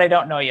know you, but I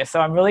don't know you.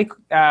 So I'm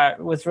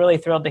was really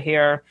thrilled to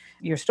hear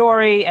your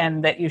story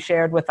and that you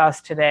shared with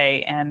us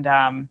today. And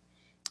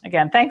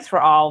again, thanks for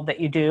all that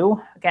you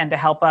do, again, to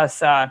help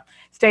us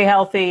stay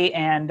healthy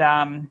and,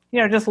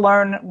 just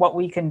learn what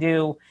we can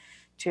do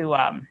to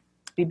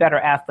be better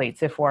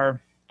athletes if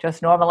we're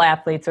just normal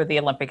athletes or the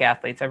Olympic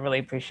athletes. I really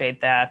appreciate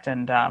that.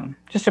 And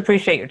just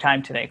appreciate your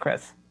time today,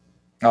 Chris.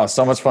 Oh,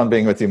 so much fun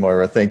being with you,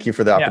 Moira. Thank you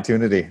for the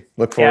opportunity.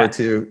 Look forward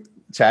to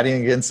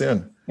chatting again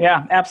soon.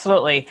 Yeah,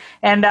 absolutely.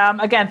 And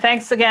again,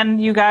 thanks again,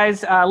 you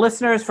guys,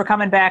 listeners, for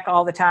coming back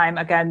all the time.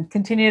 Again,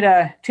 continue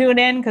to tune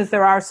in because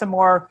there are some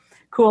more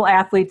cool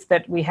athletes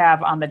that we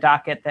have on the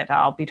docket that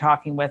I'll be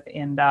talking with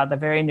in the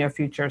very near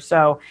future.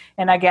 So,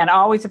 and again,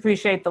 always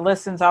appreciate the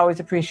listens, always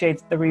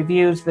appreciate the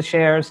reviews, the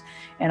shares,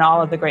 and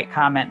all of the great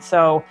comments.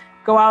 So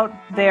go out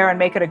there and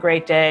make it a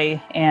great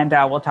day, and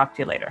we'll talk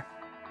to you later.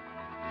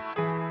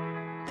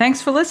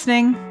 Thanks for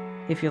listening.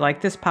 If you like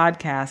this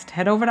podcast,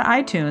 head over to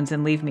iTunes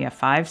and leave me a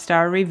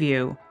 5-star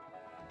review.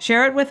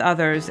 Share it with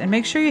others and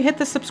make sure you hit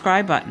the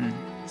subscribe button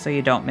so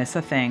you don't miss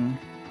a thing.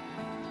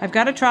 I've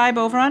got a tribe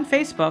over on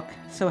Facebook,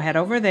 so head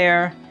over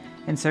there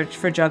and search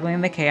for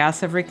Juggling the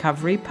Chaos of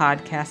Recovery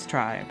Podcast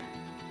Tribe.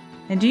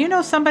 And do you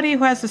know somebody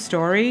who has a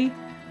story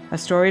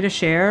to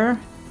share,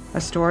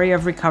 a story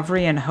of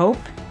recovery and hope?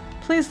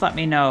 Please let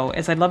me know,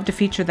 as I'd love to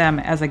feature them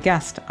as a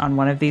guest on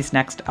one of these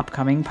next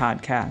upcoming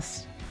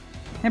podcasts.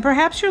 And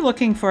perhaps you're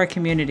looking for a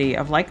community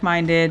of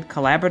like-minded,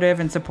 collaborative,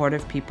 and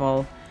supportive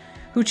people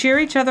who cheer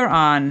each other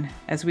on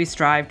as we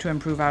strive to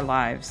improve our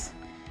lives.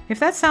 If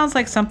that sounds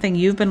like something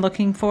you've been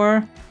looking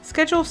for,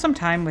 schedule some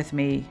time with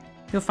me.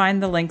 You'll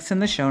find the links in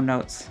the show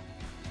notes.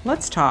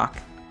 Let's talk,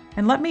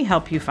 and let me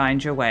help you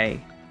find your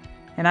way.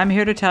 And I'm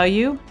here to tell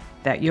you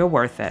that you're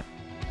worth it.